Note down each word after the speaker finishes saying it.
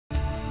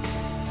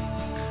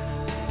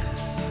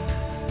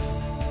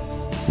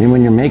mean,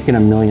 when you're making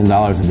 $1 million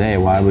a day,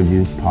 why would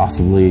you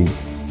possibly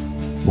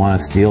want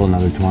to steal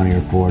another 20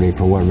 or 40?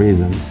 For what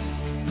reason?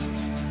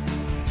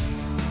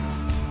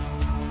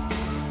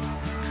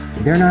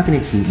 They're not going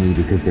to cheat me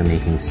because they're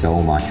making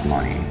so much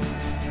money.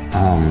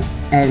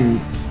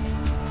 And,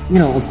 you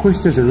know, of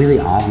course there's a really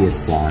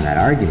obvious flaw in that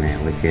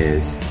argument, which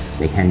is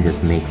they can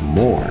just make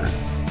more.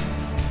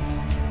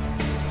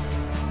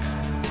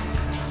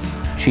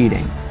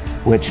 Cheating,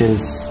 which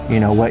is,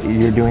 you know, what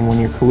you're doing when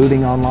you're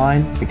colluding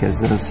online,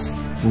 because that's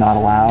not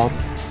allowed.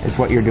 It's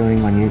what you're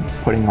doing when you're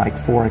putting like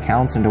 4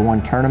 accounts into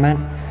one tournament.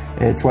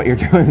 It's what you're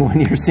doing when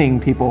you're seeing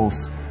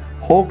people's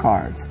hole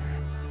cards.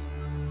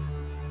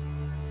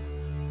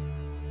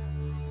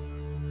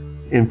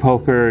 In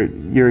poker,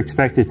 you're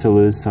expected to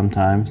lose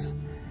sometimes,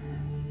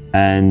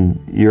 and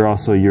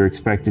you're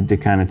expected to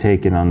kind of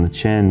take it on the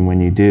chin when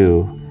you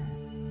do.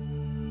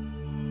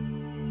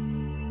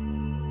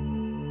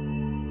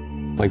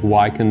 Like,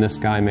 why can this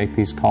guy make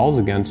these calls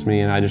against me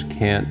and I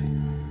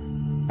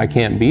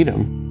can't beat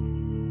him?